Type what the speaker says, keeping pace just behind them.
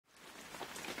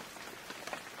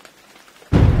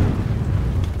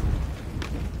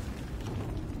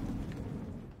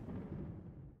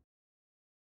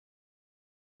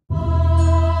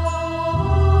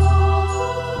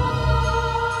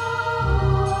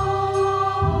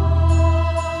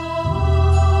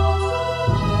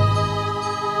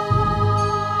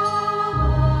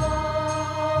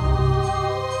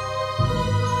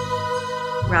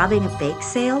robbing a bake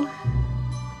sale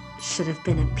should have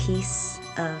been a piece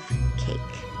of cake.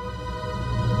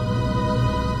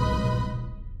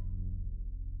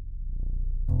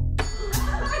 We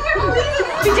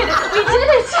did it! We did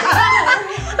it!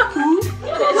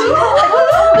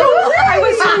 I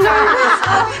was so nervous.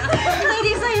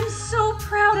 Ladies, I am so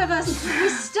proud of us. We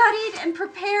studied and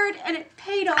prepared, and it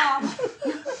paid off.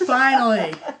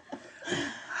 Finally.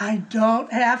 I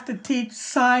don't have to teach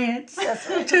science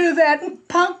to that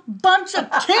punk bunch of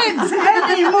kids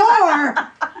anymore.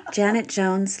 Janet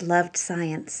Jones loved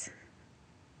science,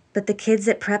 but the kids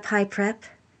at Prep High Prep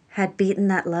had beaten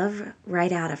that love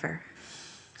right out of her.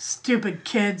 Stupid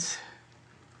kids.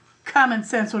 Common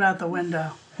sense went out the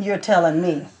window. You're telling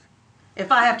me.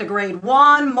 If I have to grade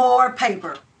one more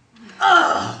paper.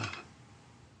 Ugh.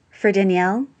 For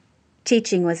Danielle,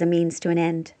 teaching was a means to an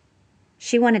end.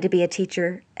 She wanted to be a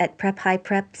teacher at Prep High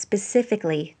Prep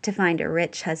specifically to find a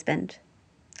rich husband.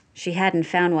 She hadn't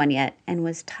found one yet and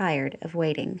was tired of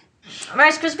waiting.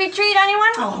 Rice Krispie treat, anyone?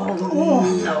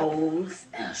 Oh, no.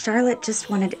 Charlotte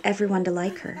just wanted everyone to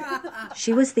like her.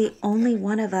 She was the only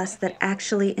one of us that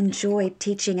actually enjoyed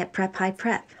teaching at Prep High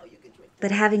Prep. But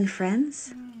having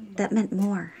friends, that meant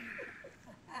more.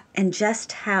 And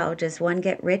just how does one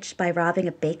get rich by robbing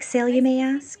a bake sale, you may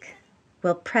ask?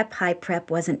 Well, Prep High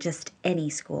Prep wasn't just any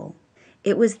school.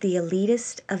 It was the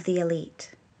elitist of the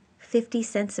elite. 50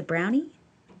 cents a brownie?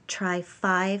 Try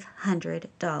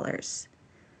 $500.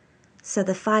 So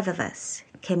the five of us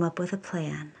came up with a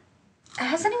plan.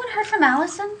 Has anyone heard from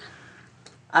Allison?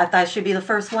 I thought she'd be the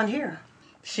first one here.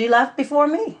 She left before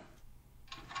me.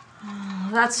 Oh,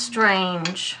 that's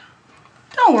strange.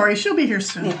 Don't worry, she'll be here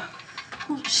soon. Yeah.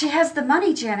 Well, she has the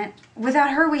money, Janet.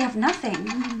 Without her, we have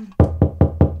nothing.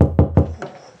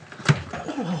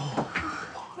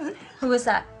 Who is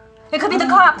that? It could be the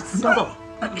cops. No.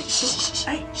 Shh.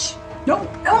 Hey, shh. No.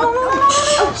 No.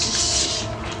 Shh.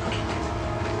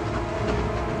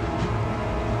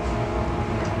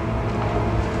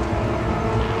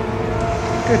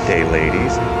 Good day,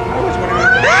 ladies. I was wondering.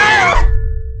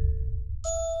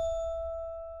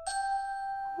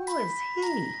 Who is he?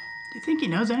 Do you think he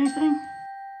knows anything?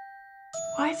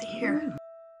 Why is he here?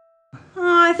 Oh,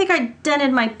 I think I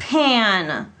dented my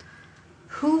pan.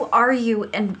 Who are you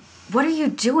and what are you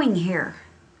doing here?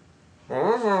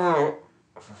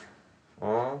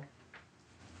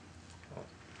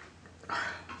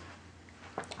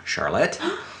 Charlotte,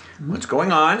 what's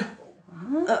going on?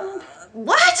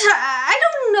 What? I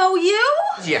don't know you.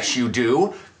 Yes, you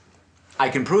do. I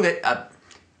can prove it.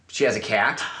 She has a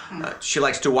cat. She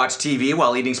likes to watch TV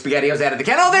while eating SpaghettiOs out of the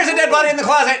can. Oh, there's a dead body in the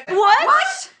closet!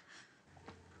 What?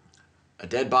 A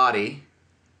dead body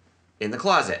in the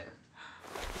closet.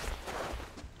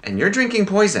 And you're drinking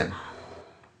poison.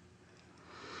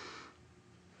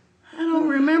 I don't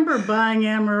remember buying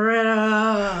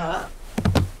amaretto.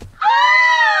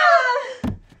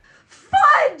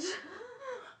 Fudge!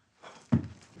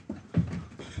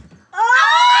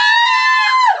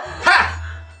 Ha!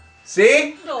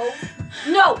 See? No,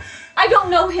 I don't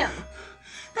know him.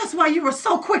 That's why you were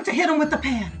so quick to hit him with the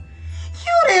pan.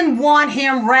 You didn't want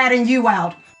him ratting you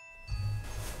out.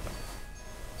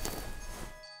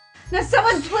 Now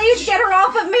someone please get her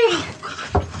off of me.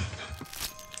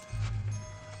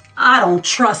 I don't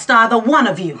trust either one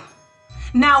of you.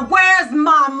 Now where's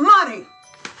my money?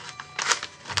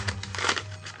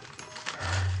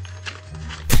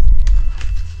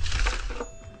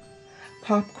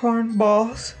 Popcorn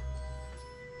balls.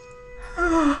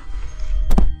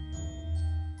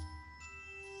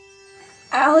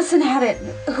 Allison had it.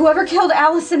 Whoever killed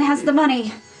Allison has the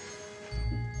money.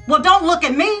 Well, don't look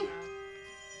at me.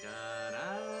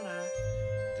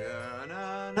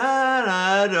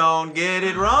 Don't get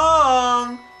it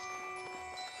wrong.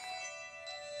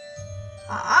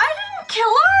 I didn't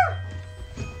kill her.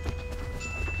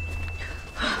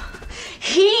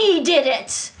 He did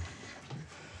it.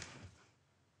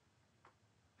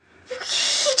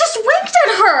 He just winked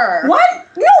at her. What?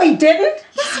 No, he didn't.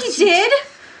 Yes, he did.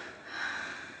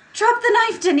 Drop the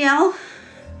knife, Danielle.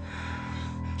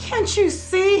 Can't you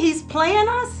see he's playing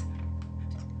us?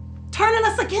 Turning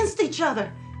us against each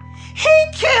other. He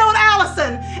killed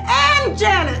Allison and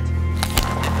Janet.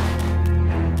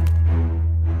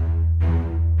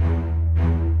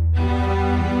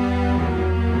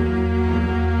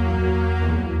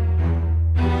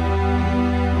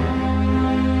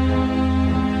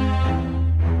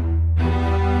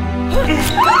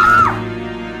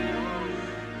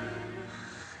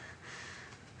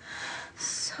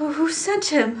 So who sent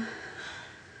him?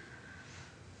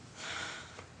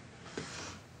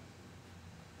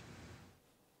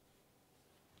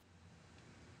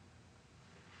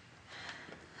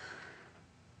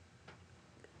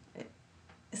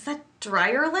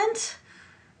 dryer lint?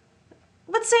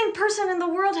 What sane person in the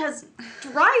world has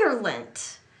dryer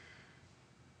lint?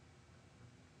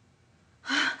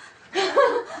 Look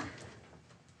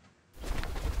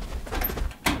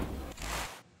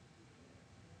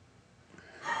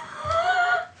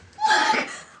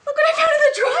what I found in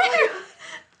the dryer!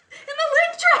 In the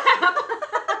lint trap!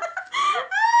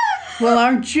 Well,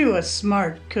 aren't you a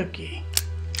smart cookie?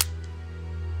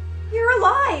 You're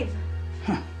alive!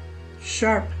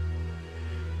 Sharp.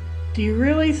 Do you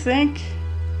really think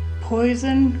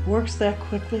poison works that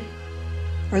quickly?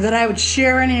 Or that I would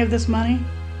share any of this money?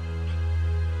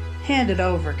 Hand it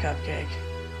over, Cupcake.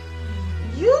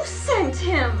 You sent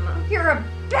him! You're a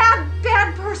bad,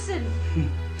 bad person!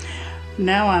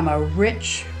 Now I'm a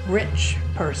rich, rich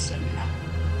person.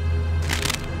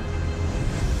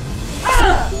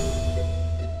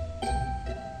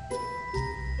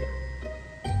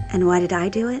 And why did I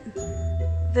do it?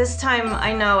 This time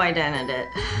I know I dented it.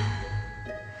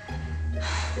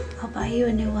 I'll buy you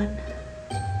a new one.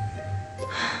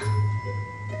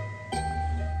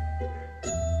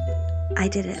 I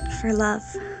did it for love.